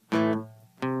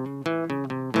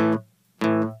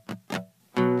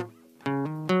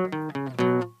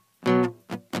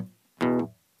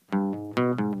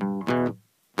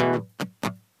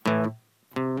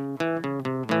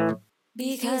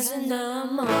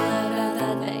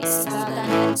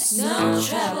bass, no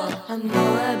trouble. I'm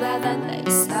all about that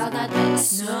bass, about that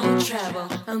bass, no trouble.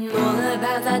 I'm all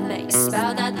about that bass,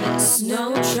 about that bass,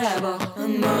 no trouble.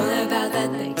 I'm all about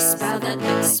that bass, about that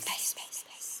bass, bass, bass,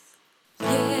 bass.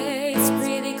 Yeah, it's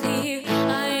pretty clear,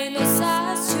 I ain't no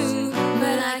size 2,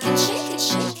 but I can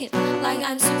shake it like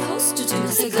I'm supposed to do.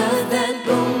 'Cause I got that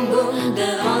boom boom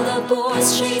that all the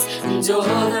boys chase, and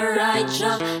all the right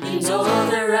jump, and all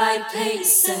the right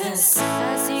places.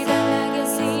 I see the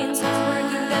magazines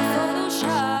working that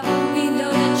Photoshop. We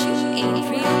know that you ain't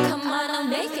real, come on, I'll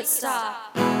make it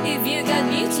stop. If you got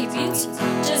beauty,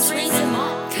 just raise them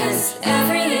up, 'cause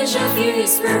every inch of you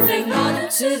is perfect, on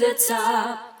to the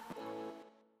top.